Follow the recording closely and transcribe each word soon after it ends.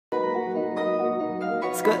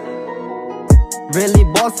what's good? Really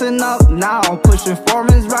bossing up now, pushing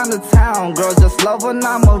foreigns round the town. Girls just love when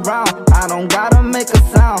I'm around. I don't gotta make a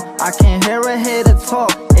sound. I can't hear a hater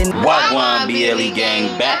talk. Wagwan BLE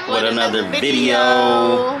gang back with another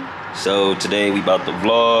video. So today we about to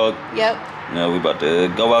vlog. Yep. You know, we about to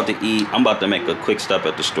go out to eat. I'm about to make a quick stop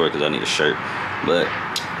at the store because I need a shirt. But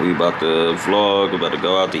we about to vlog. We about to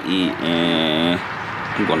go out to eat, and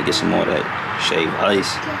I'm gonna get some more of that shaved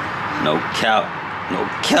ice. No cap. No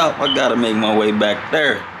cap. I gotta make my way back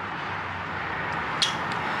there.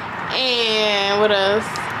 And what else?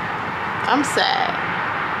 I'm sad.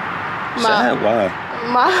 Sad? Why?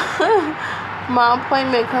 My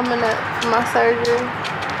appointment coming up for my surgery.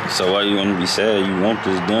 So why you want to be sad? You want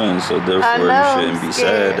this done, so therefore you shouldn't be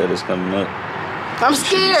sad that it's coming up. I'm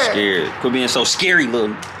scared. Be scared. Quit being so scary,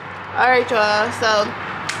 little. Alright, y'all. So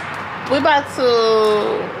we about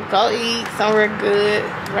to go eat somewhere good,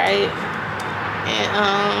 right? And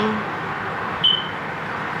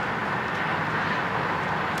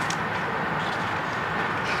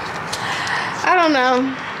I don't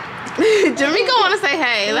know. Jamaica wanna say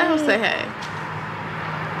hey. Let him say hey.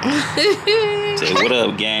 Say what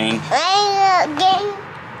up, gang.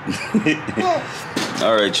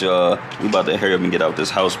 All right, y'all. We about to hurry up and get out this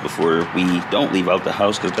house before we don't leave out the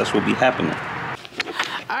house, because that's what be happening.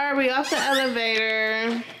 All right, we off the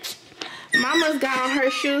elevator. Mama's got on her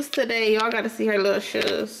shoes today. Y'all got to see her little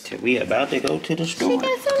shoes. We about to go to the store. She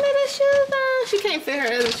got some little shoes on. She can't fit her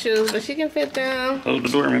other shoes, but she can fit them. Close the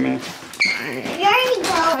door, man.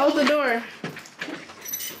 Hold the door.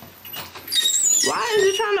 Why is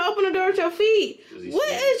you trying to open the door with your feet? What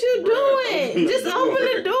is you doing? Just open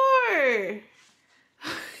the door.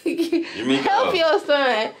 Help your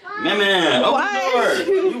son. Man, open the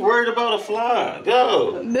door. You worried about a fly?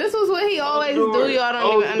 Go. This was what he always do. Y'all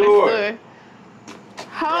don't even understand.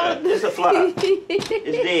 Hold. It's a fly. It's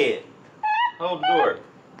dead. Hold the door.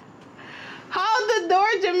 Hold the door,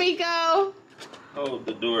 Jamiko. Hold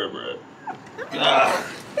the door, bro. Ah,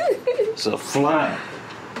 it's a fly.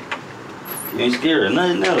 You ain't scared of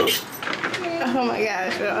nothing else. Oh my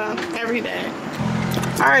gosh, y'all. Every day.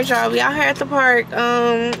 Alright, y'all. We out here at the park,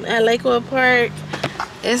 at Lakewood Park.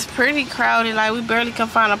 It's pretty crowded. Like, we barely can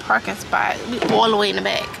find a parking spot. We all the way in the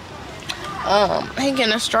back. He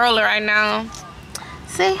getting a stroller right now.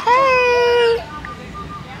 Say hey.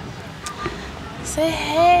 Say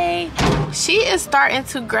hey. She is starting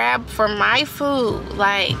to grab for my food.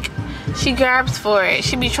 Like, she grabs for it.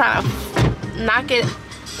 She be trying to knock it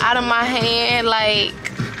out of my hand. Like,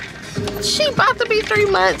 she about to be 3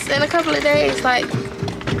 months in a couple of days. Like,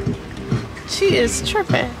 she is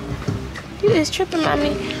tripping. You is tripping,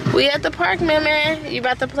 mommy. We at the park, man. You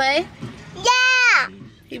about to play? Yeah.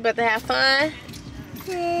 You about to have fun?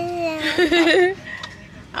 Yeah.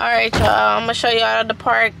 Alright, y'all. I'm gonna show y'all the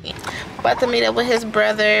park. About to meet up with his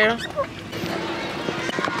brother.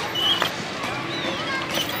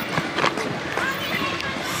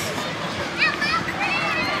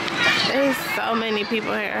 There's so many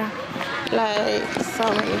people here. Like,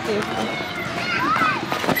 so many people.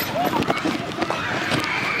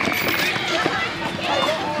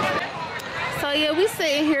 So yeah, we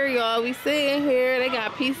sitting here, y'all. We sitting here. They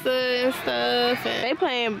got pizza and stuff, and they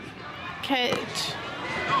playing catch.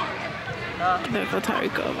 There's a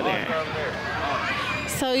Tarico over there.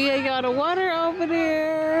 So yeah, y'all, the water over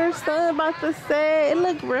there. Sun about to set. It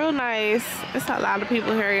look real nice. It's a lot of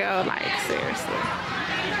people here, y'all. Like, seriously.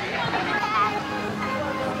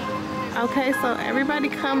 Okay, so everybody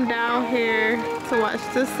come down here to watch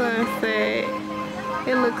the sunset.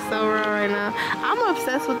 It looks so real right now. I'm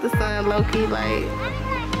obsessed with the sun, low-key. Like,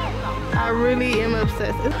 I really am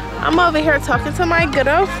obsessed. I'm over here talking to my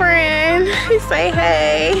girlfriend. Say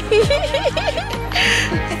hey.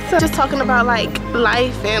 So just talking about like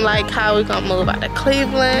life and like how we gonna move out of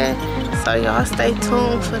Cleveland. So y'all stay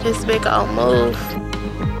tuned for this big old move.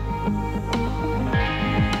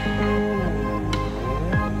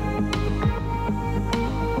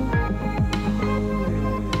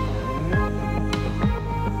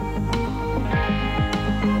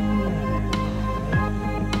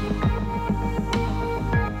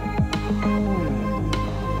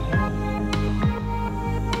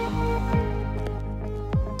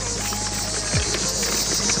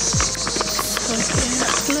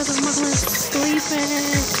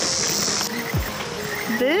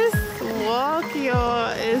 This walk,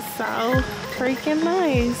 y'all, is so freaking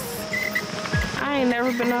nice. I ain't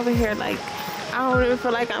never been over here. Like, I don't even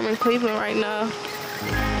feel like I'm in Cleveland right now.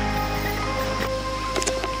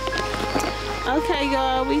 Okay,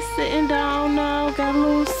 y'all, we sitting down now. Got a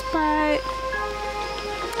little spot.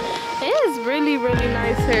 It's really, really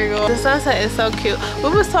nice here, y'all. The sunset is so cute. We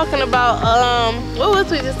was talking about, what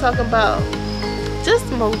was we just talking about? Just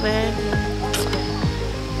moving.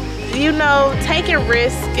 You know, taking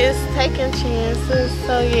risks, taking chances.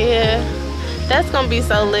 So yeah, that's gonna be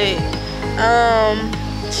so lit.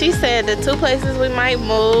 She said the 2 places we might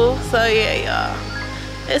move. So yeah, y'all.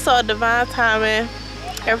 It's all divine timing.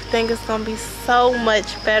 Everything is gonna be so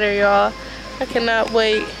much better, y'all. I cannot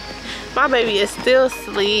wait. My baby is still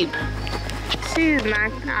asleep. She's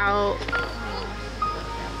knocked out.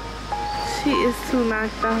 She is too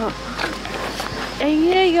knocked out. And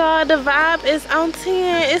yeah, y'all, the vibe is on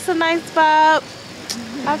 10. It's a nice vibe.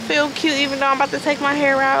 I feel cute even though I'm about to take my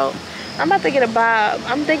hair out. I'm about to get a bob.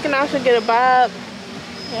 I'm thinking I should get a bob.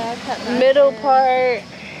 Yeah, I cut my Middle hair.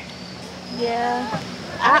 part. Yeah.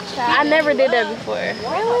 I never did that before.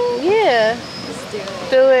 Really? Yeah. Just do it.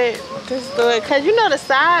 Do it. Just do it. Cause you know the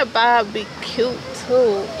side bob be cute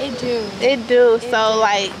too. It do. It do. So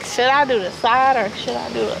like, should I do the side or should I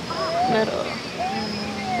do the middle?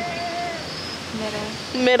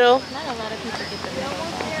 Middle. Not a lot of people get the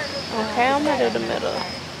middle. Okay, I'm gonna do the middle.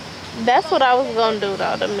 That's what I was gonna do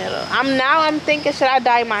though, the middle. I'm thinking, should I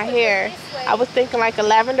dye my hair? I was thinking like a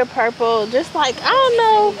lavender purple, just like, I don't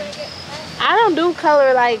know. I don't do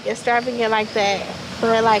color like extravagant like that,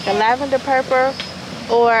 but like a lavender purple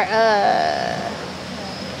or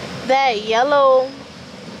that yellow,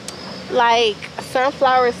 like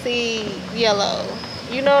sunflower seed yellow.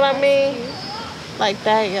 You know what I mean? Like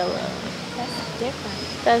that yellow. That's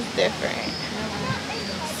different. That's different.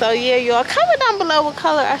 So yeah, y'all, comment down below what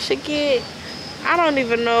color I should get. I don't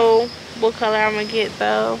even know what color I'm gonna get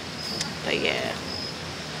though. But yeah,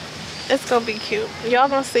 it's gonna be cute. Y'all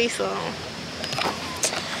gonna see some.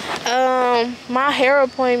 My hair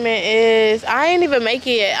appointment is, I ain't even make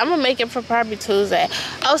it yet. I'm gonna make it for probably Tuesday.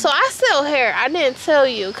 Oh, so I sell hair. I didn't tell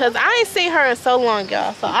you because I ain't seen her in so long,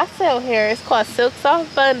 y'all. So I sell hair. It's called Silk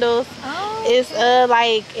Soft Bundles. Oh, It's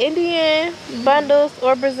like Indian bundles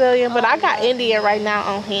or Brazilian, but I got Indian right now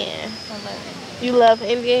on hand. I love it. You love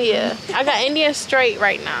Indian? Yeah. I got Indian straight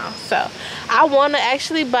right now. So I want to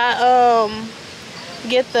actually buy,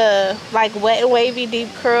 get the like wet and wavy deep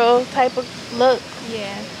curl type of look.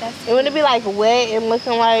 Yeah, that's It wouldn't be like wet and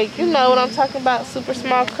looking like, you know what I'm talking about, super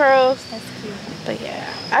small curls. that's cute. But yeah,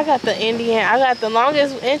 I got the Indian. I got the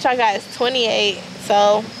longest inch I got is 28.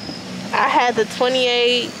 So I had the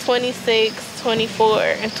 28, 26, 24,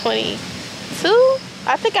 and 22.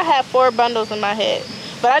 I think I had 4 bundles in my head,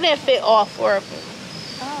 but I didn't fit all 4 of them.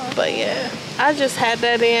 Oh, But yeah, I just had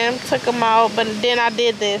that in, took them out, but then I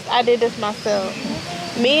did this. I did this myself.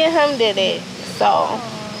 Me and him did it. So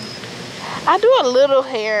I do a little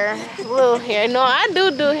hair. No, I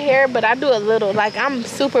do hair, but I do a little. Like, I'm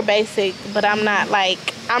super basic, but I'm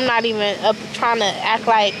not even up trying to act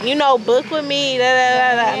like, you know, book with me.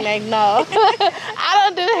 I'm like, no. I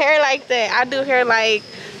don't do hair like that. I do hair like,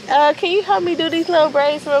 can you help me do these little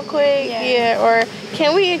braids real quick? Yeah. Or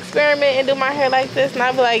can we experiment and do my hair like this? And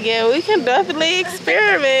I'll be like, yeah, we can definitely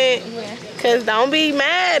experiment. yeah. Cause don't be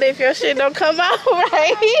mad if your shit don't come out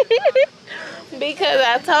right. Because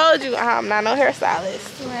I told you I'm not no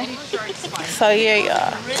hairstylist. Right. So yeah,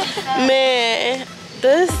 y'all. Man,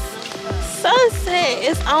 this sunset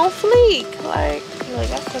is on fleek. Like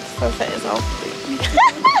I said, the sunset is on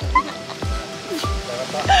fleek.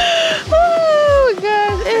 Oh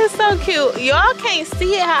gosh, it's so cute. Y'all can't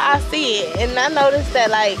see it how I see it. And I noticed that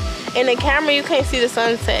like in the camera you can't see the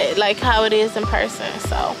sunset like how it is in person.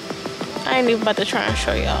 So I ain't even about to try and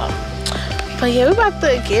show y'all. But yeah, we about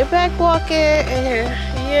to get back walking and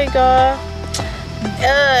yeah, y'all.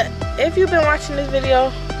 If you've been watching this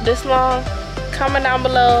video this long, comment down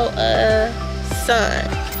below sun.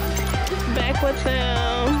 Back with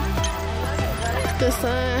them. The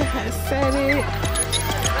sun has set it.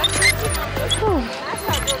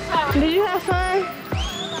 Whew. Did you have fun?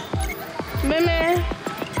 Man?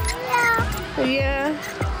 Yeah.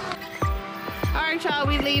 Alright, y'all,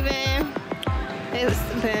 we leaving. It's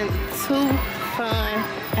been too fun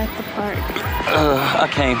at the park. I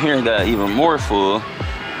came here and got even more full.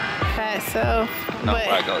 Fat self. No, But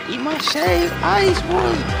I go eat my shave. Ice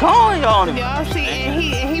was gone, y'all. y'all see, and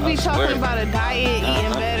he be I talking swear. about a diet, Nah,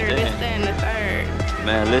 eating I better, this, understand. that, and the third.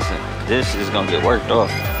 Man, listen, this is gonna get worked off.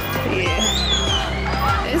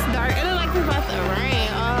 Yeah. It's dark. It look like it's about to rain.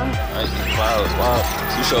 Right, these clouds, wow.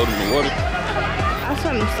 You showed them the water. I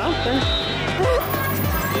saw them something.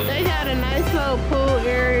 They got a nice little pool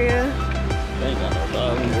area. They ain't got no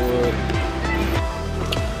diving board.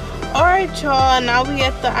 Alright, y'all, now we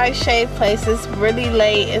at the ice shave place. It's really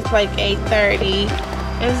late. It's like 8:30.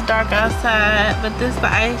 It's dark outside, but this is the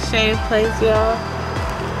ice shave place, y'all.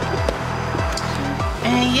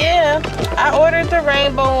 And yeah, I ordered the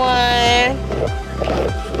rainbow one.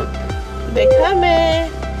 They coming.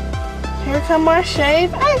 Here come our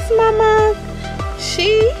shave ice, mama.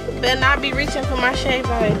 She better not be reaching for my shave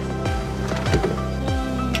ice.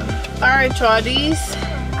 Alright, y'all, these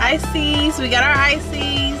ices, we got our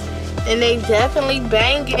ices, and they definitely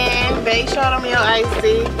banging. Bae showed them your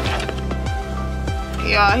icy.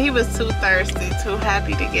 Y'all, he was too thirsty, too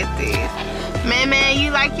happy to get these. Man,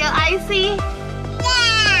 you like your icy?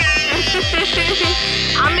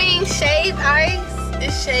 I mean, shave ice.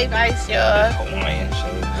 It's shave ice, y'all.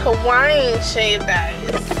 Hawaiian shaved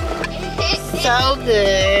ice. So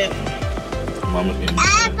good. Mama's getting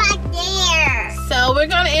So we're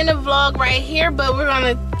gonna end the vlog right here, but we're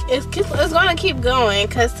gonna it's gonna keep going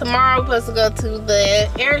because tomorrow we're supposed to go to the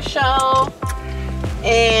air show,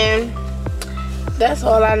 and that's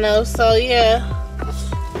all I know. So yeah,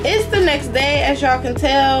 it's the next day, as y'all can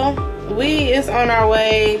tell. We is on our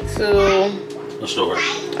way to a store.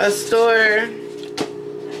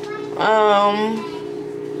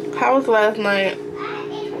 How was last night?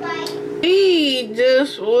 We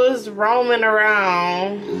just was roaming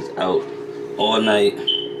around. He's out all night.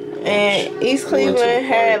 And East Cleveland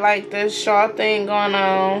had like this Shaw thing going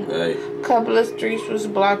on. Right. A couple of streets was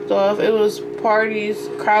blocked off. It was parties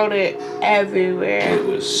crowded everywhere. It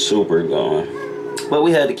was super going. But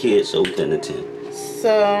we had the kids, so we couldn't attend.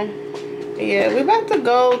 So, yeah, we about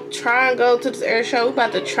to try and go to this air show. We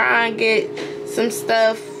about to try and get some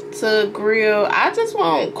stuff to grill. I just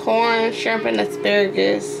want corn, shrimp, and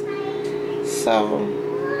asparagus. So,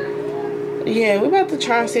 yeah, we about to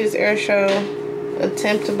try and see this air show.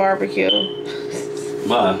 Attempt to barbecue.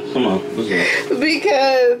 Bye. Come on. Let's go.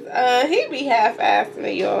 Because he be half-assing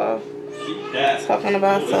it, y'all. Talking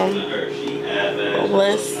about some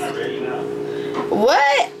bliss.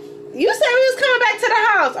 What? You said we was coming back to the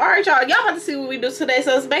house. All right, y'all. Y'all have to see what we do today.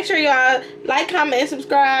 So make sure y'all like, comment, and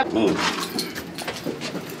subscribe.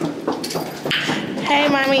 Hey,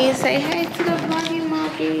 mommy. Say hey to the vloggy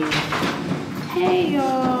monkey. Hey,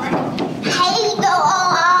 y'all. Hey,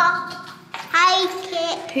 y'all. Hi,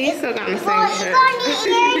 kid. He's still got the same shirt.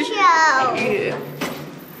 Yeah.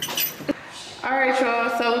 Alright, y'all.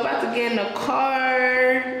 So we about to get in the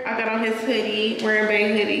car. I got on his hoodie. Wearing Bae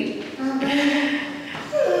hoodie.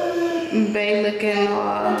 Bae looking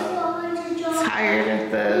all tired and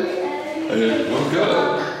stuff.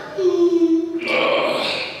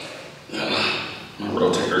 My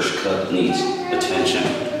rotator cuff needs attention.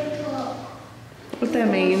 What that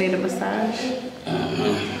mean? You need a massage?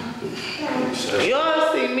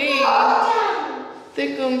 Y'all see me.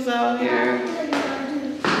 Thickums out here.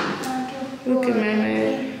 Look at my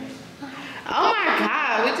man. Oh my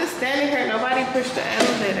God, we just standing here. Nobody pushed the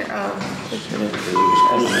elevator. Oh,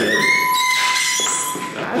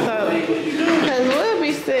 I thought, because we'll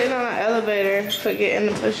be sitting on an elevator forgetting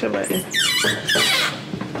to push a button.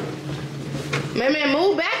 Man,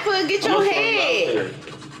 move back for it. Get your head.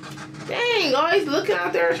 Dang, always looking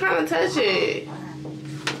out there trying to touch it.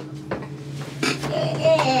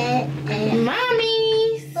 Mommy.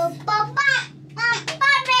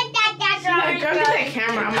 Like, girl, get that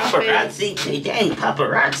camera on my face. Paparazzi, they dang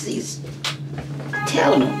paparazzis.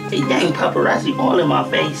 Tell them, they dang paparazzi all in my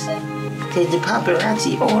face. There's the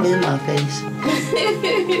paparazzi all in my face.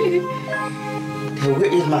 Where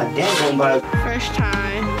is my dang bag? First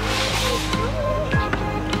time.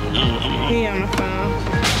 He on the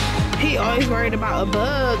phone. He always worried about a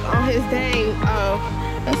bug on his dang. Oh,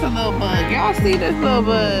 that's a little bug. Y'all see this little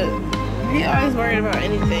bug? He always worried about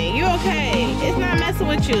anything. You okay? It's not messing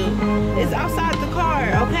with you. It's outside the car,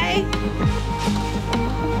 okay?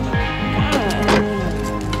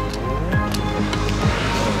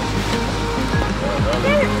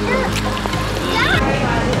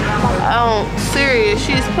 Oh, serious.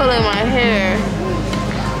 She's pulling my hair.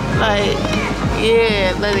 Like,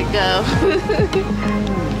 yeah, let it go.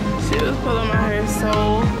 She was pulling my hair so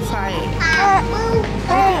tight. Look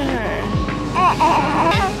at her.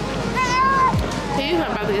 He's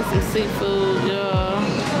about to get some seafood, y'all.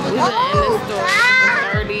 We've been in this store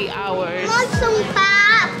for 30 hours. Want some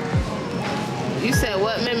crab? You said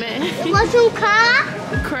what, Mimi? Want some crab?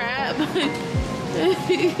 Crab.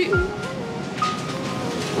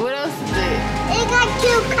 What else is it? It got 2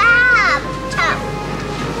 crabs.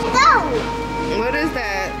 Go. What is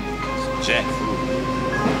that? Jackfruit.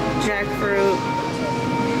 Jackfruit.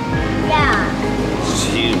 Yeah. It's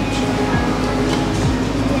huge.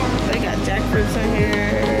 They got jackfruits in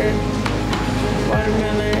here.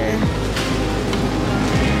 Watermelon.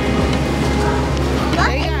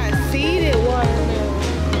 They got seeded watermelon.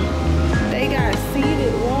 They got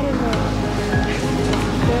seeded watermelon.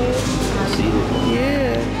 Seeded? Yeah.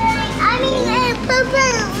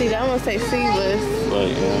 See, that one say seedless.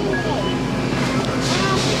 Like,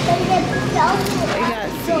 They got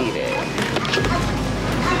seeded.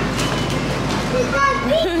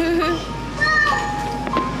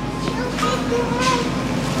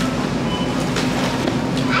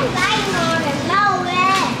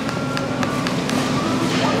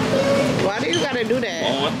 Why do you gotta do that?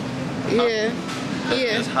 one. Yeah.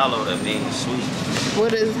 Yeah. It's hollow, that means sweet.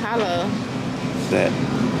 What is hollow? That.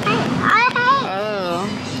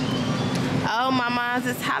 Oh. Oh, my mom's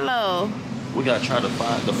is hollow. We gotta try to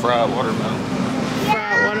find the fried watermelon.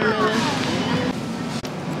 Fried watermelon.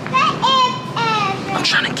 I'm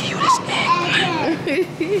trying to give you this egg.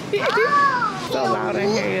 So loud in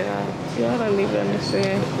here, y'all. Y'all don't even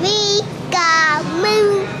understand.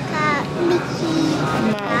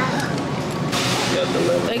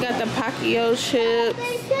 They got the Pacquiao chips.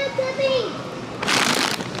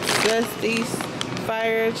 Dusty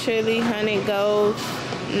fire chili, honey ghost,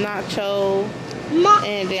 nacho,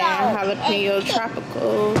 and then jalapeno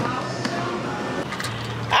tropical.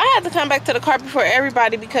 I had to come back to the car before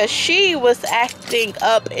everybody because she was acting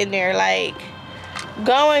up in there, like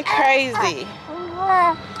going crazy.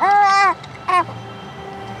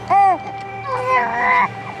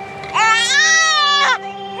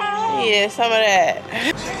 Yeah, some of that.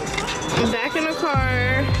 I'm back in the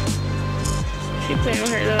car. She playing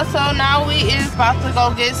with her though. So now we is about to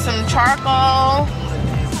go get some charcoal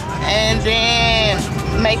and then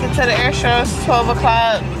make it to the air show. It's 12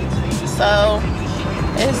 o'clock. So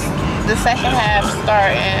it's the second half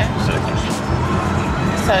starting.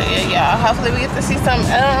 So yeah, y'all. Hopefully we get to see some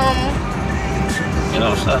You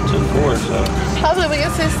know, it's not too far, so. hopefully we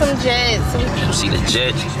can see some jets. We're gonna see the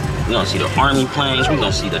jets. We're gonna see the army planes. We're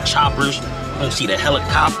gonna see the choppers. We're gonna see the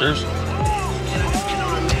helicopters.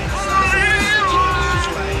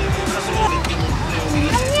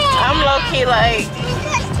 I'm low-key like,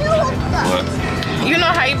 What? you know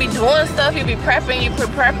how you be doing stuff, you be prepping, you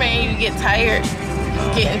you get tired,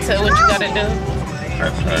 get into what you gotta do.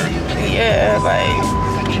 Yeah, like.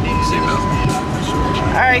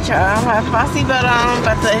 Alright, y'all, I'm gonna have my seatbelt on,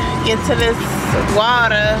 about to get to this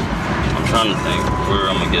water. I'm trying to think where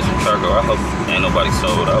I'm gonna get some charcoal. I hope ain't nobody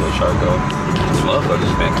sold out of charcoal. These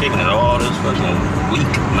motherfuckers been kicking it all this fucking week.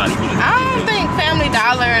 Not even a I don't think Family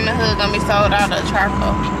Dollar in the hood gonna be sold out of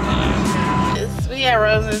charcoal. We at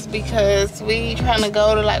Rose's because we trying to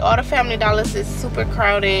go to like all the Family Dollars is super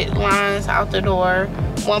crowded, lines out the door,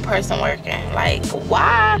 one person working. Like,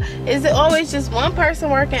 why is it always just one person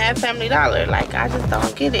working at Family Dollar? Like, I just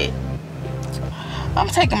don't get it. I'm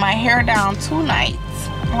taking my hair down tonight.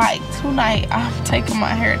 Like tonight, I'm taking my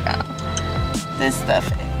hair down. This stuff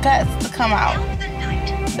got to come out.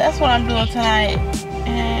 That's what I'm doing tonight,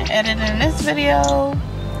 and editing this video.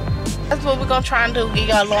 That's what we're gonna try and do, get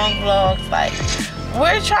y'all long vlogs. Like,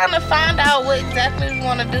 we're trying to find out what exactly we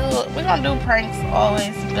want to do. We're gonna do pranks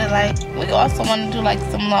always, but like, we also want to do like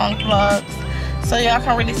some long vlogs so y'all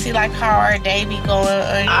can really see like how our day be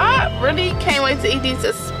going. I really can't wait to eat these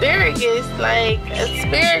asparagus. Like,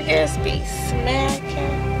 asparagus be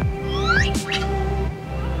smacking.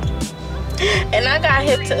 And I got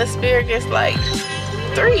hip to asparagus like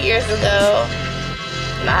 3 years ago,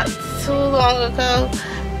 not too long ago.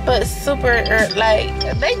 But super, like,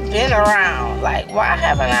 they've been around. Like, why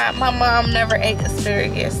haven't my mom never ate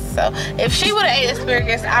asparagus? So, if she would have ate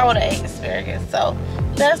asparagus, I would have ate asparagus. So,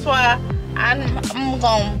 that's why I'm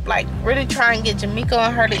gonna, like, really try and get Jamaica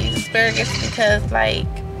on her to eat asparagus because, like,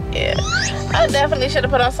 yeah. I definitely should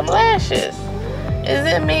have put on some lashes. Is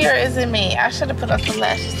it me or is it me? I should have put on some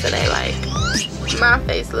lashes today. Like, my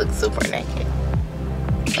face looks super naked.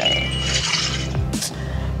 But,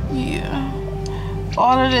 yeah.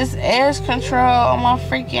 All of this edge control on my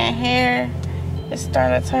freaking hair is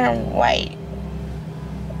starting to turn white.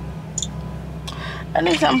 I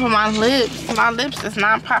need something for my lips. My lips is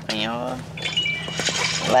not popping, y'all.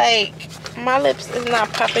 Like, my lips is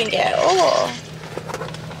not popping at all.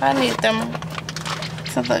 I need them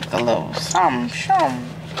to look a little something.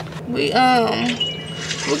 We're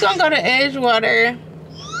gonna go to Edgewater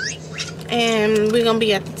and we're gonna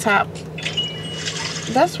be at the top.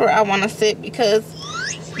 That's where I want to sit because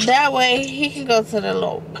that way he can go to the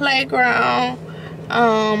little playground.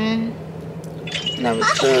 Number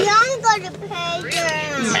 2. I don't go to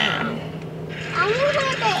playground. Man. I want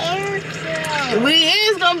to the air show. We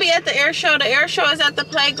is gonna be at the air show. The air show is at the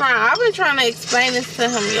playground. I've been trying to explain this to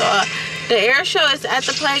him, y'all. The air show is at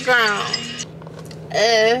the playground.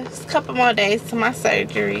 It's a couple more days to my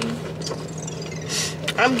surgery.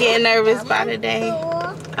 I'm getting nervous by the day.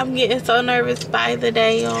 I'm getting so nervous by the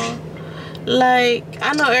day, y'all. Like,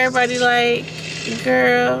 I know everybody like,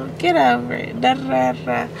 girl, get over it. Da, da, da,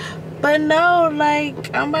 da. But no,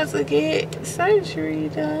 like, I'm about to get surgery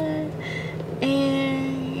done.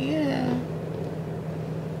 And yeah,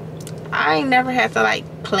 I ain't never had to like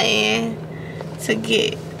plan to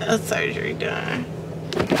get a surgery done.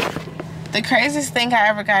 The craziest thing I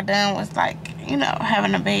ever got done was like, you know,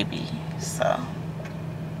 having a baby. So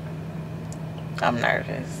I'm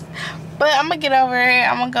nervous, but I'm gonna get over it.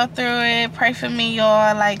 I'm gonna go through it. Pray for me,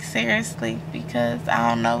 y'all, like seriously, because I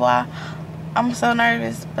don't know why I'm so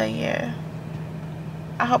nervous. But yeah,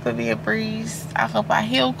 I hope it be a breeze. I hope I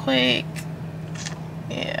heal quick.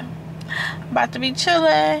 Yeah, about to be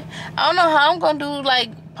chilling. I don't know how I'm gonna do like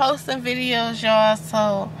posting videos, y'all,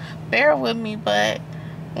 so bear with me. But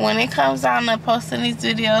when it comes down to posting these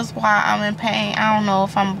videos while I'm in pain, I don't know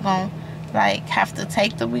if I'm gonna like have to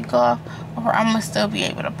take the week off or I'm gonna still be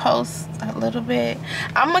able to post a little bit.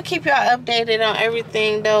 I'm gonna keep y'all updated on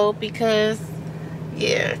everything though, because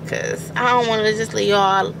yeah, because I don't want to just leave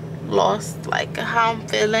y'all lost like how I'm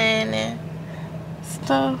feeling and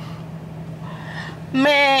stuff.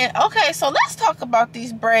 Man, okay, so let's talk about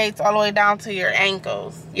these braids all the way down to your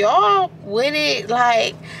ankles. Y'all with it?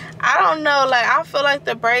 Like, I don't know, like I feel like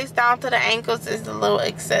the braids down to the ankles is a little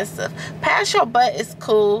excessive. Past your butt is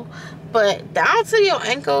cool, but down to your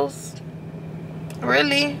ankles,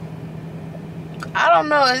 really? I don't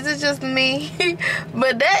know, is it just me?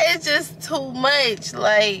 But that is just too much.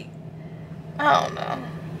 Like, I don't know.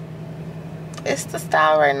 It's the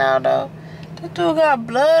style right now though. This dude got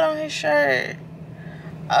blood on his shirt.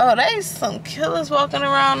 Oh, there's some killers walking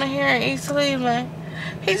around in here in East Cleveland.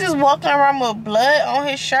 He's just walking around with blood on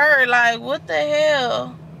his shirt. Like, what the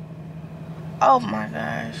hell? Oh my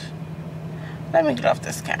gosh. Let me get off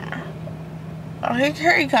this camera. Oh,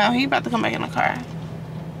 here he comes. He about to come back in the car.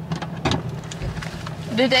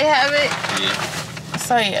 Did they have it? Yeah.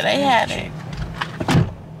 So yeah, they had it.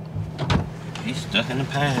 He's stuck in the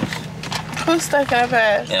past. Who's stuck in the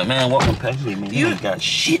past? Yeah, man, walking past me, man. You ain't got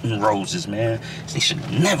shit in roses, man. They should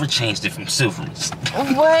have never changed it from Silverman's.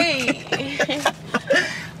 Wait.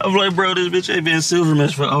 I'm like, bro, this bitch ain't been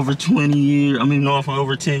Silverman's for over 20 years. I mean, no, for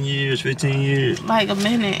over 10 years, 15 years. Like a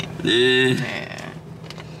minute. Yeah.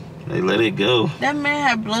 They let it go. That man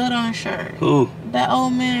had blood on his shirt. Who? That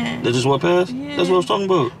old man. That just walked past? Yeah. That's what I was talking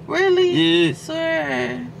about. Really? Yeah. I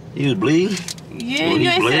swear. He was bleeding? Yeah, Well, you he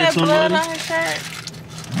ain't see bled that blood somebody? on his shirt?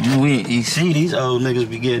 You see, these old niggas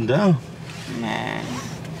be getting down. Man.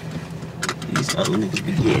 These old niggas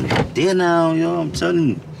be getting dead now, yo. I'm telling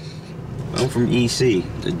you. I'm from EC,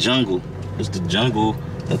 the jungle. It's the jungle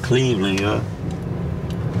of Cleveland, yo.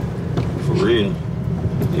 For real.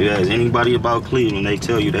 You ask anybody about Cleveland, they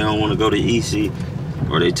tell you they don't want to go to EC,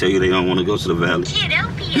 or they tell you they don't want to go to the Valley.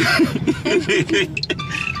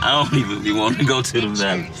 I don't even be wanting to go to the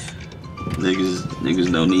Valley.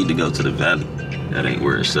 Niggas don't need to go to the Valley. That ain't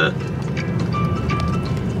where it's at.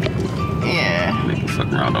 Yeah. Nigga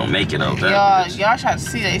fuck around, don't make it out there. Y'all try to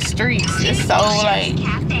see they streets. It's so like,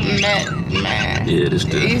 man. Yeah, this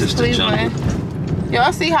the jungle.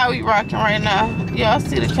 Y'all see how we rocking right now? Y'all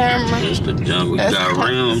see the camera? It's the jungle. You got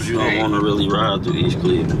rims, you don't want to really ride through East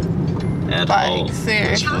Cleveland at all. Like,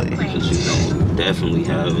 seriously. Because you don't definitely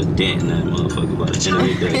have a dent in that motherfucker by the end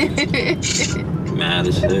of the day. Mad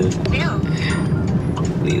as hell.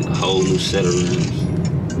 Need a whole new set of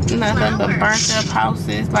rims. Nothing but burnt up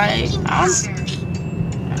houses. Like,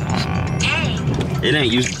 It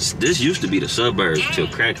ain't used. This used to be the suburbs till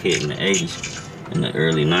crack hit in the 80s, in the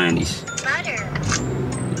early 90s.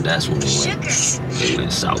 That's when they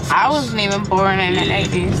went south. I wasn't even born in the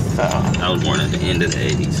 80s, so. I was born at the end of the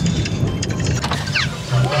 80s.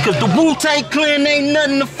 Cause the Wu-Tang Clan ain't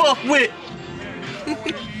nothing to fuck with.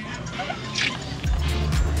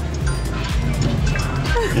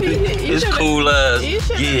 It's cool as.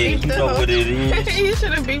 Yeah, you know what it is. You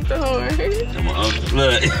should have beeped the horn. I'm my uncle.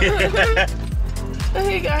 Look.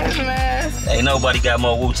 He got his mask. Ain't nobody got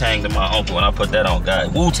more Wu-Tang than my uncle, and I put that on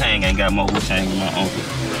God. Wu-Tang ain't got more Wu-Tang than my uncle.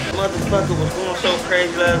 Motherfucker was going so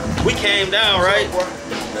crazy last. We came down, right?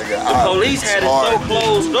 Nigga, the police had it so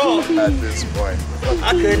closed off. At this point.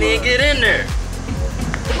 I couldn't even get in there.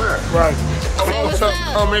 Right. Close up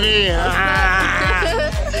coming in.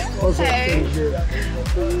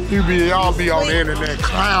 Y'all be on the internet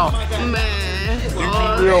clown. Man.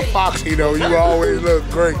 You be real foxy though. You always look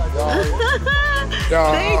great.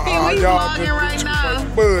 Y'all vlogging right now.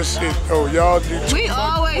 Bullshit though. Y'all do we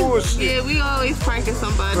always bullshit. Yeah, we always pranking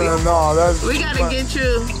somebody. No, that's we gotta get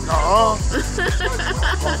you. I'm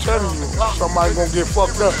telling you, somebody gonna get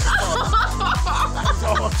fucked up.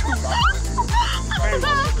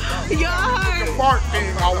 Y'all heard? The fart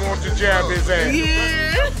thing, I want to jab his ass.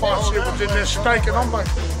 Yeah. Fart shit was in there stinking. I'm like,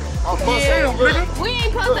 I'm bust Yeah. him, nigga. We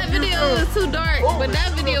ain't post that video, it was too dark, but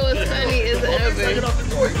that video was funny as ever.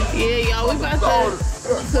 Yeah, y'all, we about to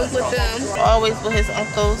cook with them. Always with his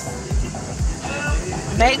uncles.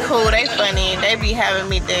 They cool, they funny, they be having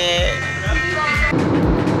me dead.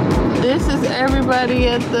 This is everybody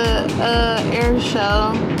at the air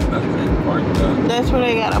show. That's where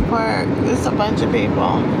they got a park. It's a bunch of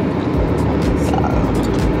people. So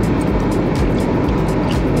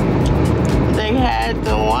they had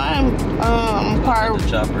the one part The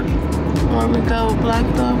chopper. where we go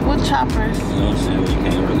blocked off. What choppers? You don't see them. You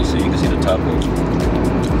can't really see. You can see the top of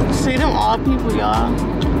it. See them all people, y'all.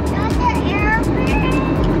 Not the airplane.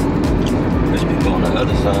 There's people on the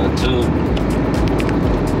other side too.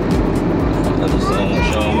 On the other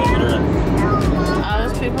side, show them over there. Oh,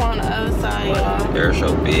 there's people on the other side, y'all. Air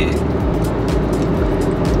show big.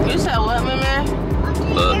 You said what, my man?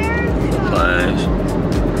 Look, flash.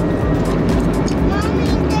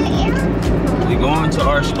 We going to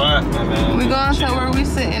our spot, my man. We going to where we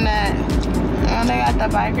sitting at. And they got the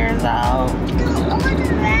bikers out.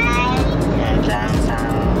 Yeah,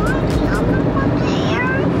 downtown.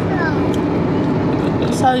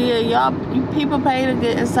 So yeah, y'all, you people pay to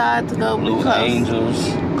get inside to go Blue Angels.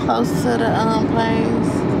 close to the planes.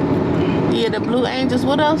 Yeah, the Blue Angels.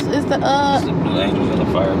 What else is the It's the Blue Angels and the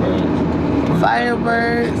Firebirds.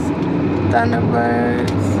 Firebirds,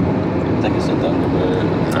 Thunderbirds? I think it's a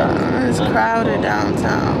Thunderbird. It's crowded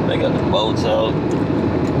downtown. They got the boats out.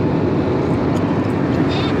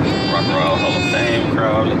 Rock and Roll Hall of Fame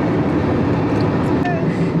crowded.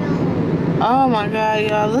 Oh my God,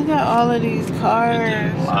 y'all! Look at all of these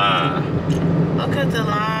cars. Line. Look at the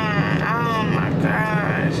line. Oh my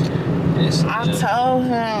gosh! It's I just, told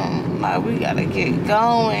him like we gotta get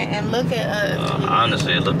going and look at us.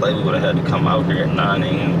 honestly, it looked like we would have had to come out here at 9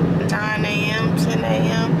 a.m. 9 a.m., 10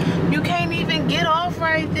 a.m. You can't even get off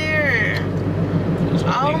right there.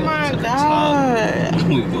 Oh my God!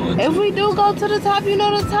 We going to If we do go to the top, you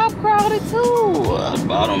know the top crowded too. the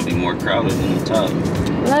bottom be more crowded than the top.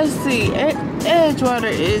 Let's see.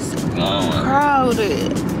 Edgewater is Going.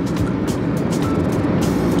 crowded.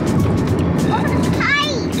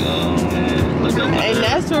 Going. Look over And there.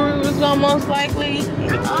 that's where we was gonna most likely.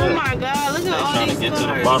 Oh my God! Look They at all trying these to get to the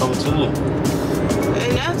cars. bottom too.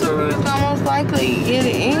 And that's where we was gonna most likely get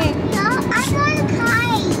it in.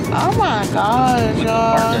 Oh my gosh, We can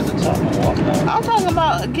park y'all! at the top and walk out. I'm talking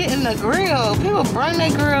about getting the grill. People bring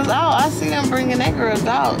their grills out. I see them bringing their grills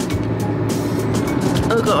out.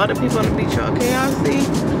 Look at all the people on the beach, y'all. Can y'all see?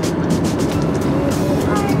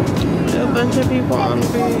 A bunch of people on the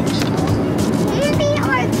beach.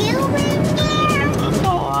 Look at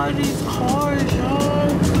all these cars,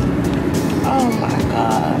 y'all. Oh my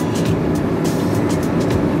gosh.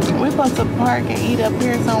 We're supposed to park and eat up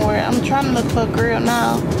here somewhere. I'm trying to look for a grill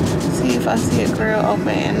now. See if I see a grill open.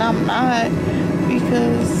 And I'm not,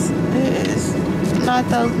 because there's not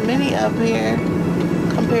those many up here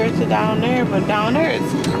compared to down there. But down there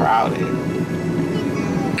it's crowded.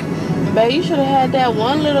 But you should have had that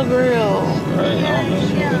one little grill. Right, I don't know what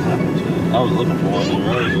happened to it. I was looking for one in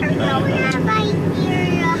Rose.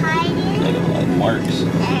 They look like marks.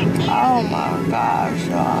 Oh my gosh,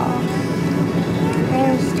 y'all.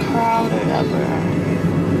 It's crowded up here.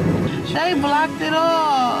 They blocked it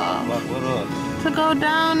off What up? to go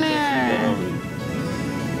down there.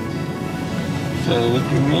 So what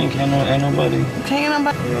you mean? Ain't nobody? Can't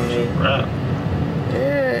nobody. Right.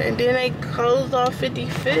 Yeah, and then they closed off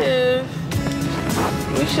 55th.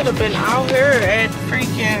 We should have been out here at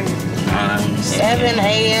freaking 7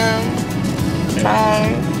 a.m.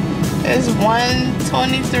 9. It's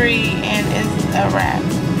 1:23 and it's a wrap.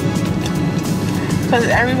 Cause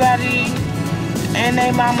everybody and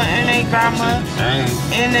their mama and their grandma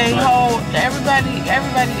and they whole everybody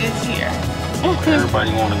is here.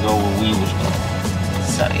 Everybody want to go where we was going.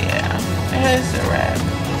 So yeah, it's a wrap.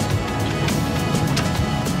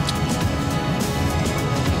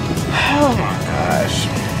 Oh my gosh.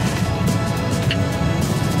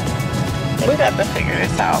 We got to figure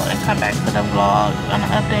this out and come back to the vlog on an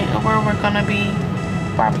update of where we're gonna be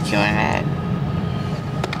barbecuing at.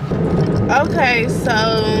 Okay, so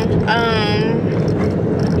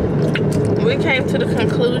we came to the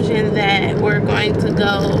conclusion that we're going to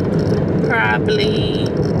go probably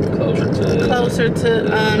closer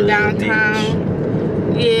to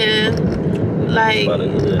downtown. Yeah. Like,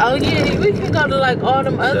 oh yeah, we can go to like all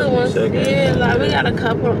them other ones. Yeah, like we got a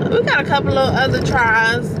couple of other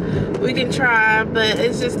tries we can try, but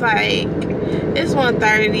it's just like it's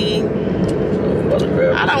 1:30.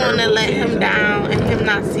 I don't want to let him down and him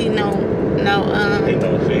not see no He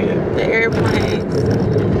gonna see it. the airplanes.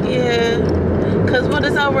 Yeah, cause what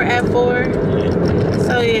is over at 4?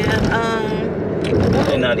 So yeah,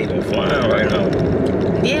 They're not even flying right now.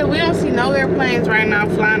 yeah, we don't see no airplanes right now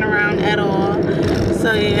flying around at all.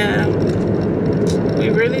 So yeah, we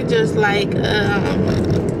really just like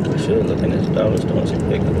I should look in this dollar store and see if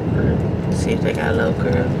they got a crib. see if they got a little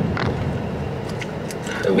girl.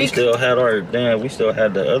 If we still had we still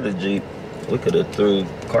had the other Jeep. We could have threw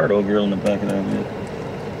Cardo Grill in the back of that Jeep.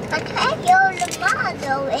 Okay, you're the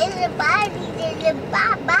model. It's a body, it's a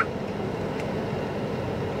baba.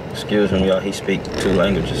 Excuse me, y'all. He speaks 2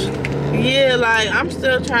 languages. Yeah, like he's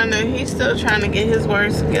still trying to get his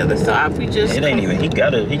words together. So I'll be just. It ain't even. He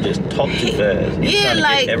just talk too fast. He's Yeah, trying to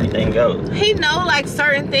like get everything out. he know like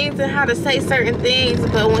certain things and how to say certain things,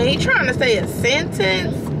 but when he trying to say a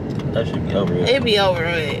sentence, That should be over with. it be over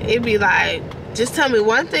with. It be like, just tell me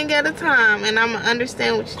one thing at a time, and I'm gonna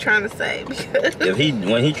understand what you're trying to say.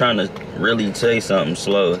 When he trying to really say something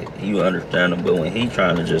slow, you understand him. But when he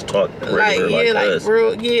trying to just talk regular us,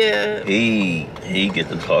 real, yeah. he get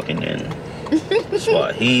to talking in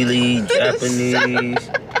Swahili, Japanese,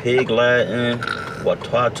 Pig Latin,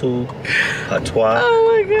 Watuatu, Patois.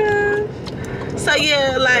 Oh my god. So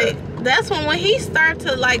yeah, like that's when he start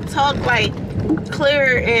to like talk like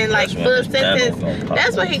clear and like That's when full his channel sentence. gonna pop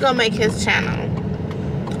That's when up. he gonna make his channel.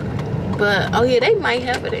 But oh yeah, they might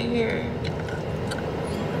have it in here.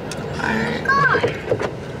 Alright.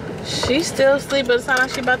 She's still asleep, but it sounds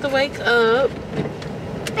like she about to wake up.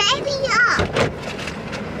 Baby up.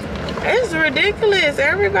 It's ridiculous.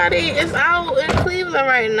 Everybody is out in Cleveland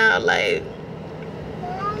right now. Like,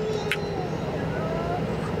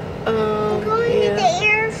 Going to yeah. the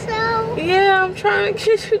air show. Yeah, I'm trying to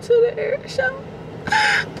get you to the air show.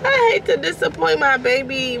 I hate to disappoint my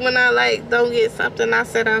baby when I like don't get something I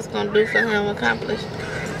said I was gonna do for him accomplished.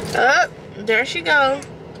 Oh, there she go.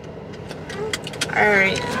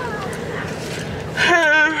 Alright.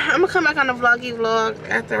 I'm gonna come back on the vloggy vlog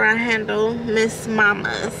after I handle Miss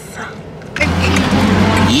Mama's.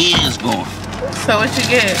 Yeah, it's going. So what you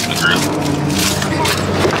get?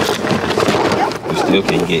 We still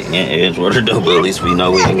can't get in Edgewater though, but at least we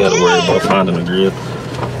know we ain't gotta worry about finding a grill.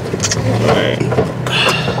 Alright.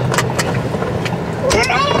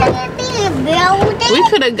 We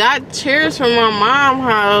could have got chairs from my mom's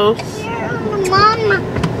house. Mama.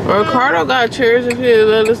 Or Ricardo got chairs if he'd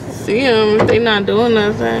let us see them if they not doing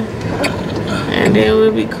nothing. And then it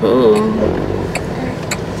would be cool.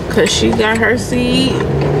 Cause she got her seat.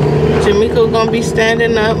 Jamaica gonna be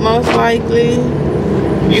standing up most likely.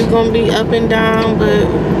 You gonna be up and down, but as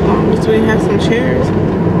long as we have some chairs.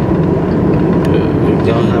 We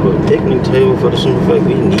gonna have a picnic table for the simple fact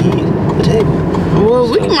we need a table. Well,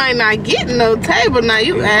 we might not get no table now.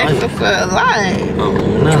 You asking for a lot. Oh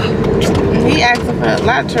no. He asking for a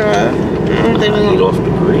lot, Troy. I don't think I we eat gonna, off the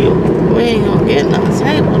grill. we ain't gonna get no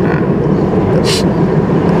table now.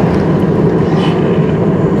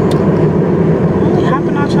 Really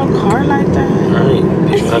hopping out your car like that? Right.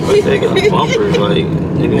 People act like they got bumpers, like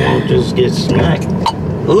nigga won't just get smacked.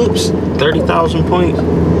 Oops, 30,000 points.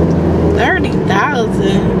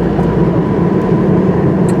 30,000.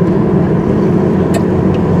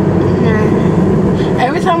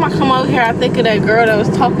 Every time I come over here, I think of that girl that was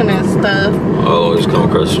talking and stuff. Oh, just come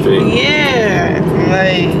across the street. Yeah,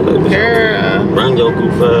 like, girl. Bring your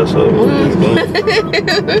goof ass over.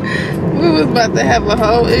 We was about to have a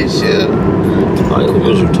whole issue. Like, who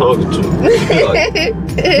was you talking to? Like,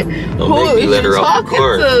 don't Who make me is let you her off the talking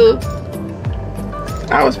car. to?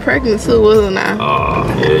 I was pregnant too, wasn't I? Oh,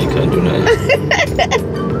 yeah, you can't do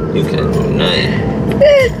nothing. You can't do nothing.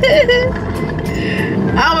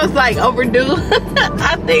 I was like overdue.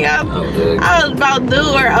 I think I was about due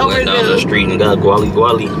or Went down the overdue. street and got guali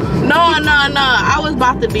guali. No. I was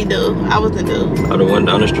about to be due. I wasn't due. I done went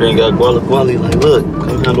down the street and got guali guali. Like, look,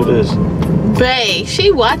 come handle this. Babe,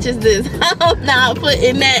 she watches this. I'm not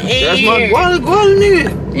putting that in That's here. my guali guali,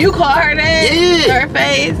 nigga. You call her that? Yeah. Her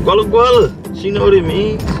face? Guala guala. She know what it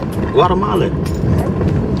means. Guatemalan.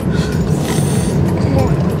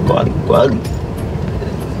 Guali guali.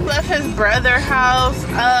 Left his brother's house.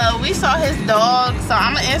 We saw his dog, so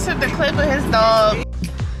I'm gonna insert the clip of his dog.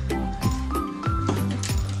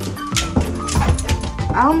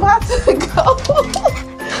 I'm about to go.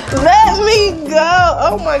 Let me go.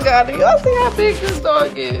 Oh my god, do y'all see how big this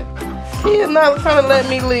dog is? He is not trying to let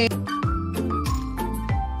me leave.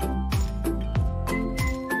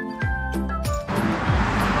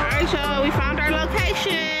 Alright y'all, we found our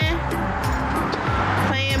location.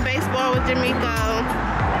 Playing baseball with Jamaica.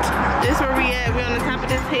 This where we at. We on the top of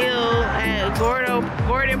this hill at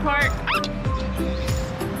Gordon Park.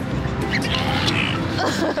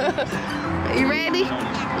 You ready?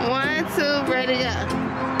 1, 2, ready, go.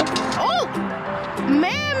 Oh,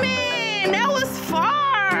 man, that was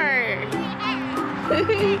far.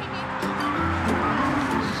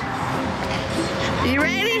 You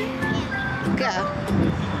ready? Go.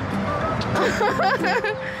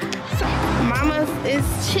 Mama is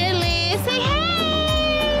chilling. Say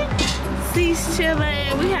hey. She's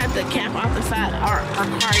chilling. We have to camp off the side of our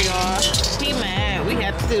car, y'all. He mad. We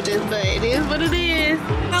have to do this, but it is what it is.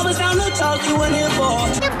 I was down to talk you in here for.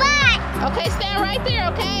 Goodbye. Okay, stand right there,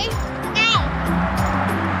 okay?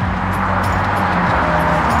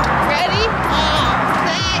 Ready?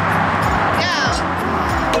 Set, go.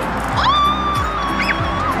 Oh!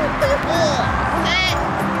 Set,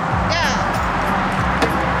 go.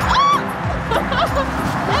 Oh!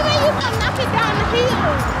 Maybe you can knock it down the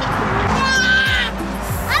hill.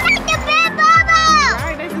 I like the big bubble.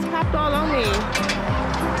 Right, they just popped all on me.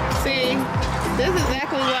 See, this is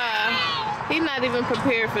exactly why he's not even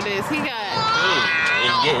prepared for this. He got...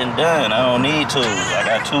 It's getting done. I don't need tools. I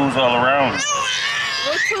got tools all around me.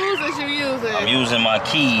 What tools is you using? I'm using my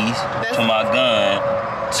keys to my gun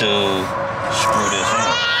to screw this in.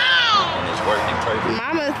 And it's working perfect.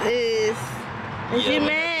 Mama is she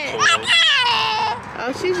mad?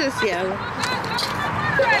 Oh, she's just yelling.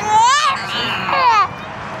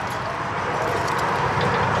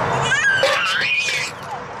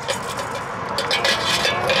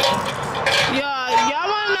 Y'all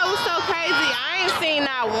wanna know what's so crazy? I ain't seen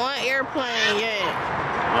not one airplane yet.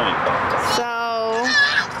 Right. So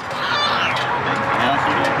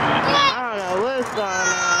I don't know what's going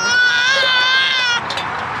on.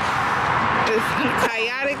 It's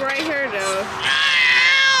chaotic right here though.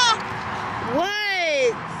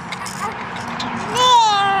 What?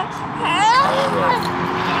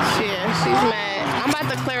 Yeah, she's mad. I'm about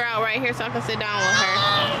to clear out right here so I can sit down with her.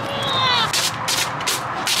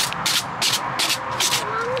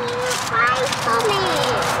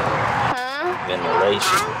 Huh?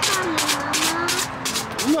 Ventilation.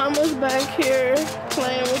 Mama's back here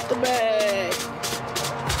playing with the bag.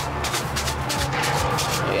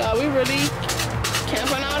 Yeah, we really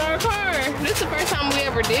camping out our car. This is the first time we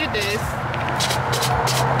ever did this.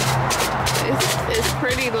 It's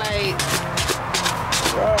pretty like...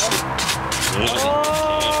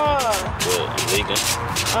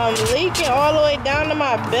 I'm leaking all the way down to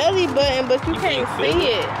my belly button, but you can't see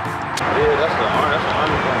it. Yeah, that's the arm.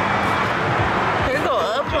 Here go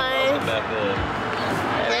up plane.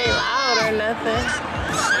 It ain't loud or nothing.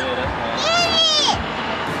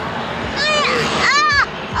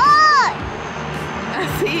 I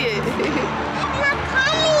see it.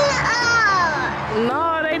 No,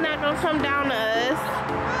 they not gonna come down to us.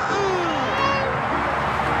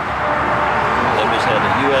 That bitch had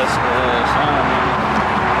the U.S. sign on it.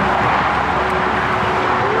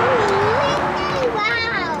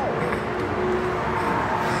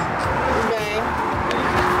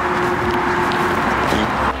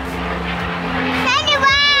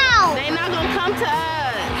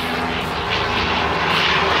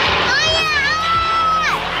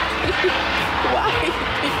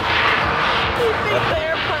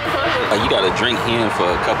 You gotta drink him for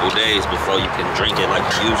a couple days before you can drink it like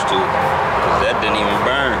you used to, cause that didn't even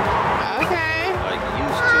burn. Okay. Like you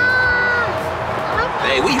used to.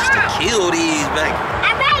 Hey, we used to kill these back.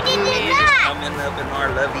 I'm ready to Just coming up in our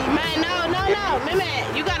lovey. Man, no. Man,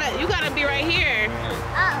 you gotta be right here.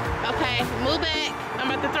 Oh. Okay, move back. I'm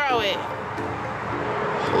about to throw it.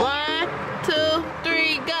 1, 2,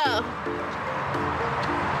 3, go.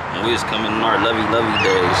 When we was coming in our lovey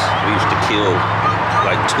days, we used to kill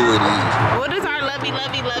like 2 of these. What is our lovey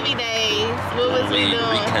days? What was we doing?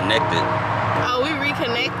 Reconnected. Oh, we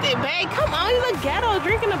reconnected. Babe, come on, you look ghetto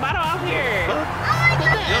drinking the bottle off here. Put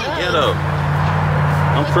that up. Ghetto.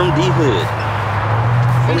 I'm from D Hood.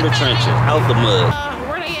 From the trenches, out the mud.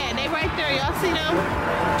 Where they at? They right there. Y'all see them?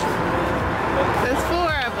 There's 4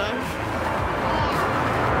 of them.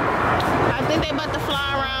 I think they about to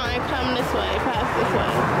fly around and come this way, past this way.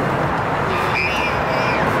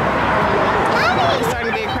 It's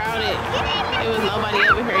starting to get crowded. It was nobody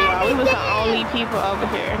over here, y'all. We was the only people over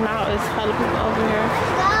here. Now it's hella people over here.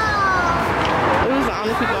 We was the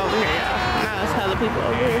only people over here, y'all. Now it's hella people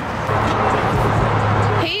over here.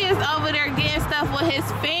 He is over there getting stuff with his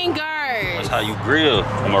fingers. That's how you grill.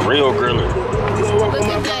 I'm a real griller. Look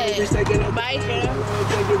at that. Biker.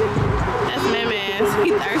 That's my man.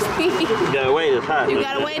 He thirsty. You gotta wait, it's hot. You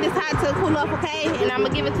gotta wait, it's hot to cool up, okay? And I'm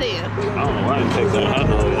gonna give it to you. I don't know why you take some hot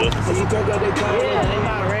dogs. Yeah, they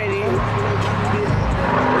about ready.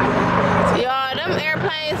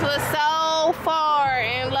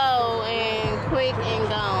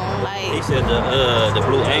 said the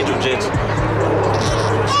Blue Angel Jets.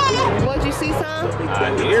 What, you see some?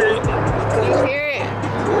 I hear it. You hear it?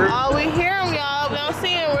 Oh, we hear them, y'all. We don't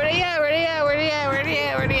see them. Where they at? Where they at? Where they at? Where they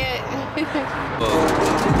at? Where they at? That's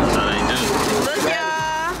how they do. Look,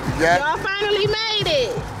 y'all. Yeah. Y'all finally made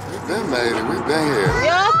it. We've been made it. We've been here.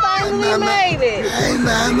 Y'all finally made it. Hey,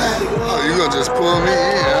 man. Oh, you gonna just pull me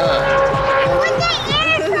in, huh?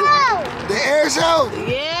 The air show?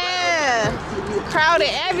 Yeah. Crowded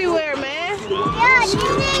everywhere, man. Been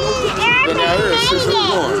out here at 6 in the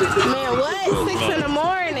morning. Man, what? 6 in the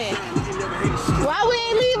morning. Why we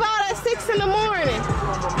ain't leave out at 6 in the morning?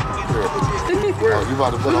 Oh, you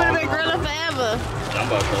about to put We would on? have been grilling forever. I'm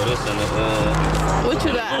about to throw this in the What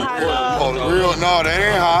you got? Hot dog? Oh, real? No, they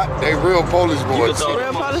ain't hot. They real police boys. throw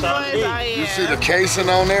Real Polish boys? Oh, yeah. You see the casing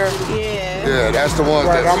on there? Yeah. Yeah, that's the ones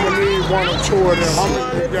Right, that. I'm gonna need 1 or 2 of them. I'm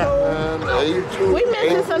gonna need that. We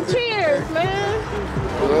missing some cheers, man.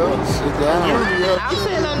 Well, sit down. I'm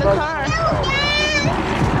sitting on the car.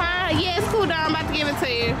 Huh? Yeah, it's cool down. I'm about to give it to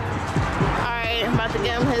you. Alright, I'm about to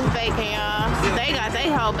give him his bacon, y'all. They got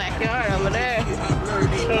their whole backyard over there.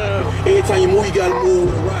 Every time you move, you gotta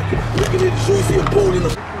move right. Looking at the shoe, you see a pole in the.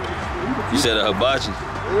 You said a hibachi.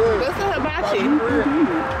 What's the hibachi?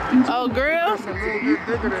 Oh, grill?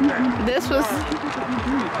 This was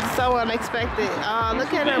so unexpected. Oh,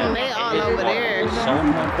 look at them. They all over there. So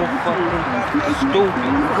motherfucking stupid.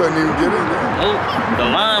 Couldn't even get in there. Nope. The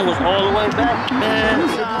line was all the way back, man.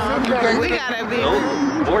 We gotta be. Nope.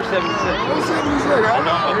 476.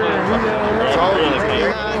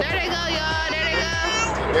 There they go, y'all. There they go.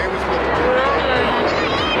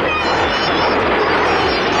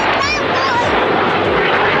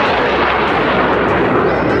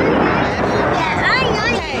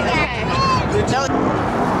 No.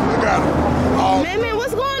 Man,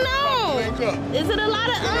 what's going on? Is it a lot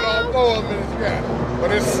of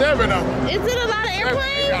But it's 7 of them. Is it a lot of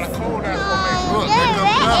airplanes? Got a cold ass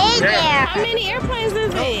How many airplanes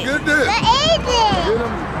is it? Get this.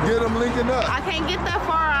 Get them linking up. I can't get that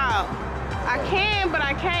far out. I can, but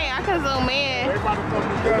I can't. I can zoom in. They about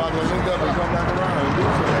to link up and come back around.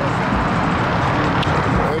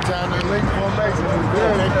 Every time they link formation,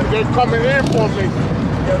 They coming in for me.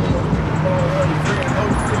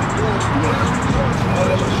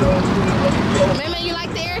 Mama, you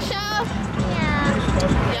like the air show? Yeah.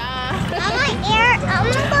 I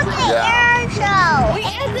want to go to the air show. We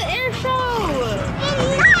at the air show.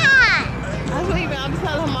 It's not. That's what I'm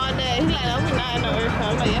telling him all day. He's like, oh, we're not in no air show.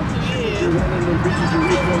 I'm like, yes, we is.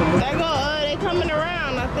 They go, they coming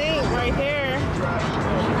around, I think, right here.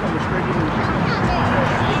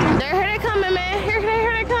 Here they coming, man. Here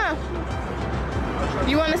they come.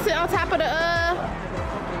 You want to sit on top of the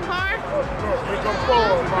car?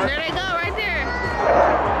 There they go, right there.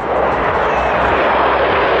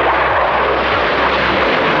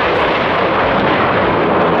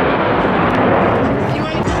 You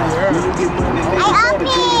want to? I'm up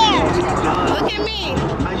here. Look at me.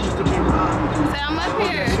 Say I'm up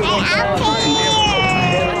here. I'm up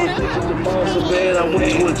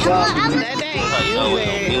here. That day. You know when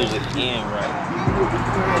the music in right.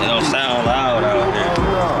 It don't sound loud out there.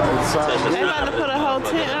 They about to put a whole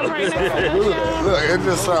tent up right next to us, y'all. Look, it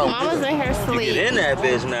just sounds. Mama's in here Get asleep. in that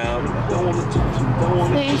bitch now.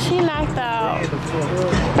 See, she knocked out.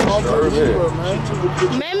 Nerve head.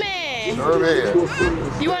 Meme, Nerve head.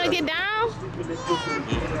 you want to get down?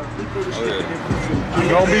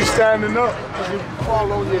 Don't be standing up. You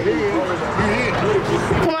fall on your head.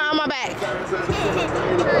 Come on my back.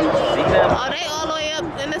 Oh, they all the way up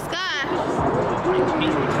in the sky.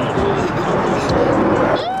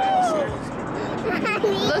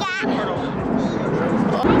 Look.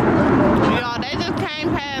 Y'all, they just came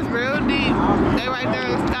past real deep. They right there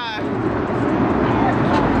in the sky.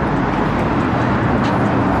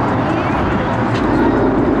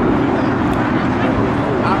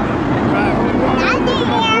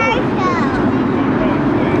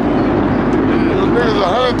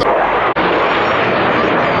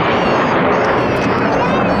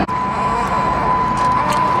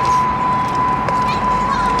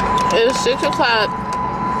 It's 6 o'clock.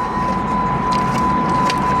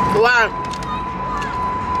 Wow.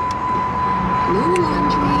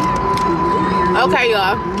 Okay,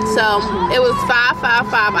 y'all. So it was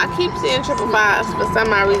 555. I keep seeing 555s for some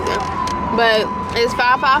odd reason, but it's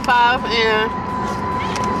 555, and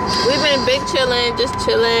we've been big chilling, just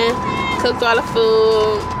chilling. Cooked all the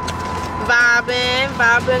food, vibing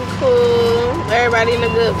cool. Everybody in a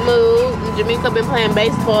good mood. Jamaica been playing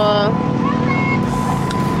baseball,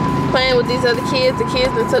 playing with these other kids. The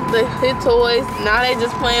kids that took his toys. Now they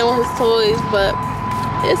just playing with his toys, but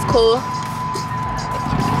it's cool.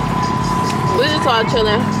 We just all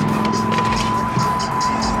chilling.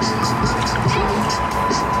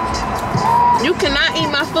 You cannot eat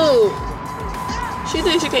my food. She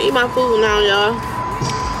thinks she can eat my food now, y'all.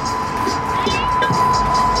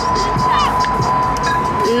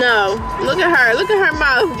 No. Look at her. Look at her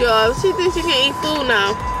mouth, y'all. She thinks she can eat food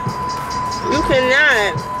now. You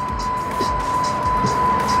cannot.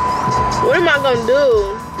 What am I gonna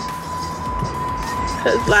do?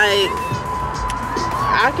 Cause like,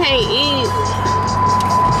 I can't eat.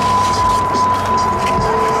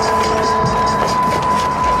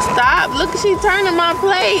 Stop. Look, she turning my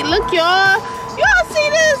plate. Look, y'all. Y'all see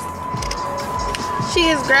this? She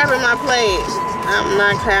is grabbing my plate. I'm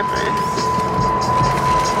not capping.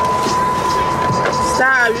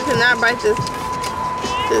 Stop. You cannot bite this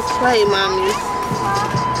plate, mommy.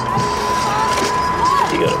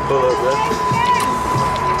 You gotta pull up, right?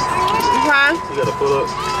 Huh? You gotta pull up.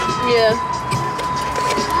 Yeah.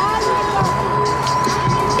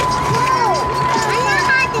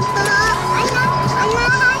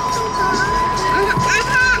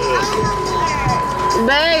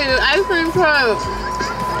 Babe, ice cream truck.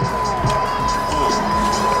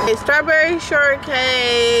 A strawberry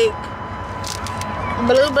shortcake,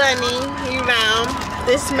 blue bunny, you know,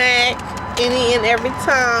 this smack any and every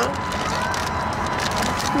time.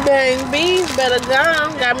 Dang, bees better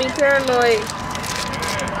gone. Got me paranoid.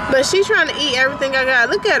 But she's trying to eat everything I got.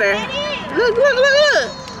 Look at her. Look, look, look, look.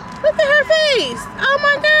 Look at her face. Oh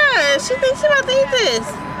my gosh. She thinks she's about to eat this.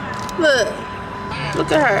 Look.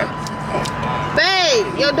 Look at her. Babe,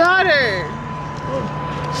 your daughter.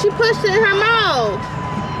 She pushed it in her mouth.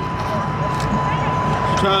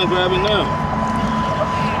 She's trying to grab it now.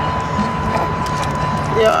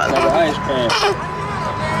 Yeah. Like an ice cream.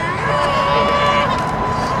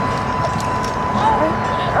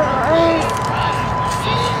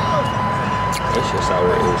 This shit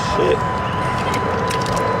sour as shit.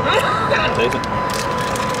 Take it.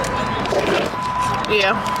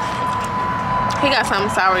 Yeah. He got something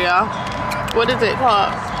sour, y'all. What is it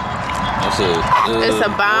called? That's it. It's a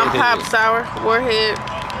bomb pop sour warhead.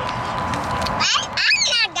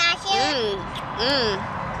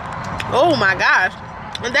 Oh my gosh.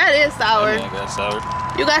 And that is sour. I got sour.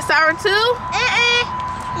 You got sour too?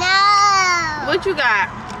 No. What you got?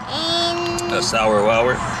 A sour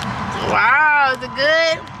wower. Wow, is it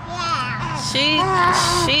good? Yeah. She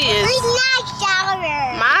is. It's not sour.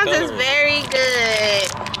 Mine is very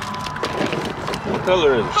good. What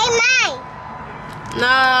color is it? Hey, mine.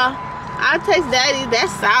 No, I taste daddy.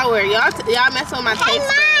 That's sour. Y'all messing with my Hey,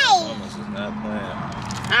 taste. mine. This is not playing.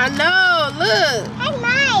 I know. Look. Hey,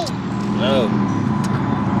 mine. No.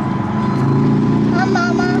 Oh,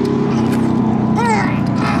 mama.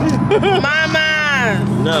 Mama.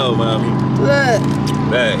 No, mommy. Look.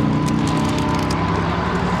 Hey.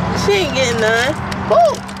 She ain't getting none.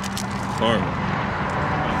 Woo. Normal.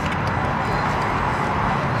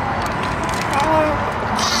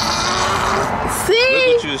 See?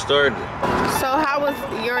 Look at you started. So how was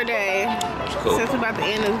your day? Cool. Since we're about to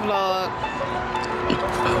end this vlog.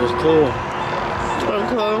 That was cool. Oh,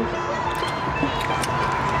 cool.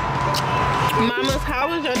 Mamas, how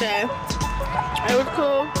was your day? It was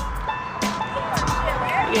cool.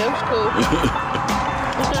 Yeah, it was cool.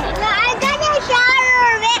 I got a shower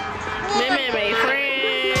of it. Me made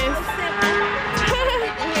friends.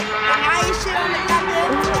 How you sit on the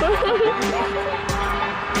goddamn airplane?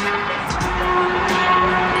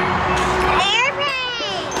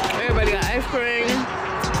 Everybody got ice cream.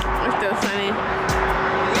 It's still sunny.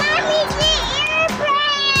 Mommy, the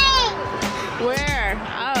airplane. Where?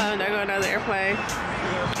 Oh, there go another airplane.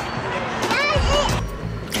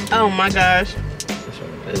 Oh my gosh.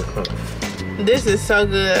 This is so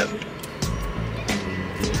good.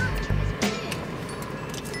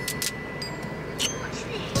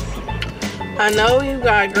 I know you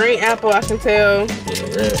got green apple, I can tell.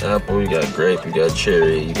 Yeah, red apple, you got grape, you got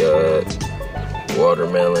cherry, you got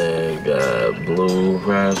watermelon, you got blue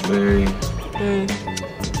raspberry.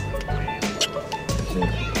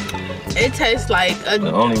 It tastes like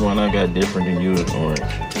The only one I got different than you is orange.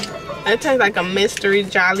 it tastes like a mystery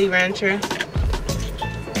Jolly Rancher.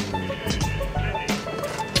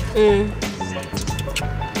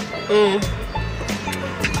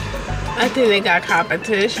 I think they got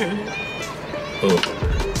competition. Who?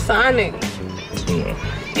 Sonic. No.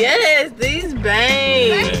 Yes, these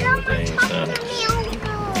bang. Everything Sonic.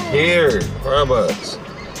 Here, Starbucks.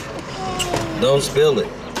 Don't spill it.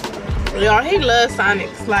 Y'all, he loves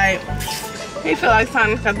Sonics. Like, he feel like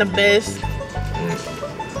Sonics got the best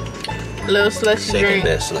little slushy Second drink.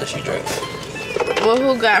 best slushy drink. Well,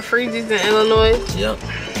 who got Freezies in Illinois? Yep.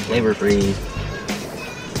 Flavor free.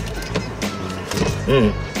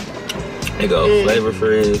 There go Flavor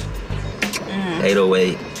Frizz,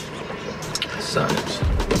 808, Sonics.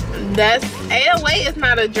 That's 808 is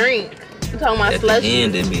not a drink. You talking about At slushy? the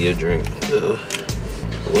end, it'd be a drink.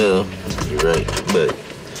 Well, you're right, but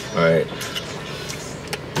all right.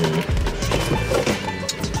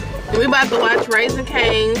 We about to watch Raising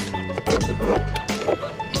Cane's,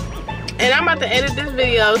 and I'm about to edit this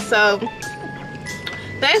video. So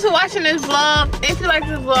thanks for watching this vlog. If you like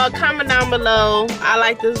this vlog, comment down below I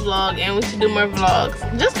like this vlog and we should do more vlogs.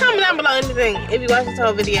 Just comment down below anything if you watch this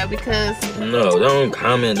whole video, because No, don't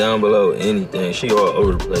comment down below anything. She all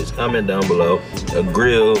over the place. Comment down below a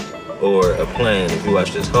grill or a plan if you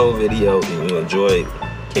watch this whole video and you enjoy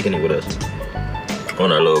kicking it with us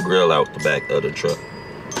on our little grill out the back of the truck.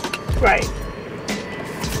 right.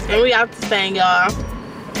 And we out this thing, y'all.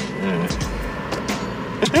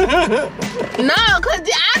 No, cause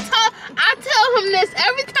I tell him this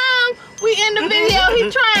every time we end the video. He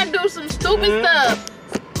try and do some stupid stuff.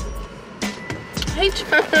 He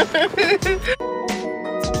try.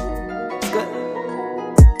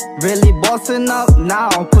 Really bossing up now,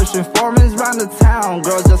 pushing foreigns round the town.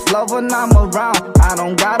 Girls just love when I'm around. I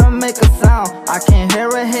don't gotta make a sound, I can't hear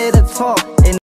a hater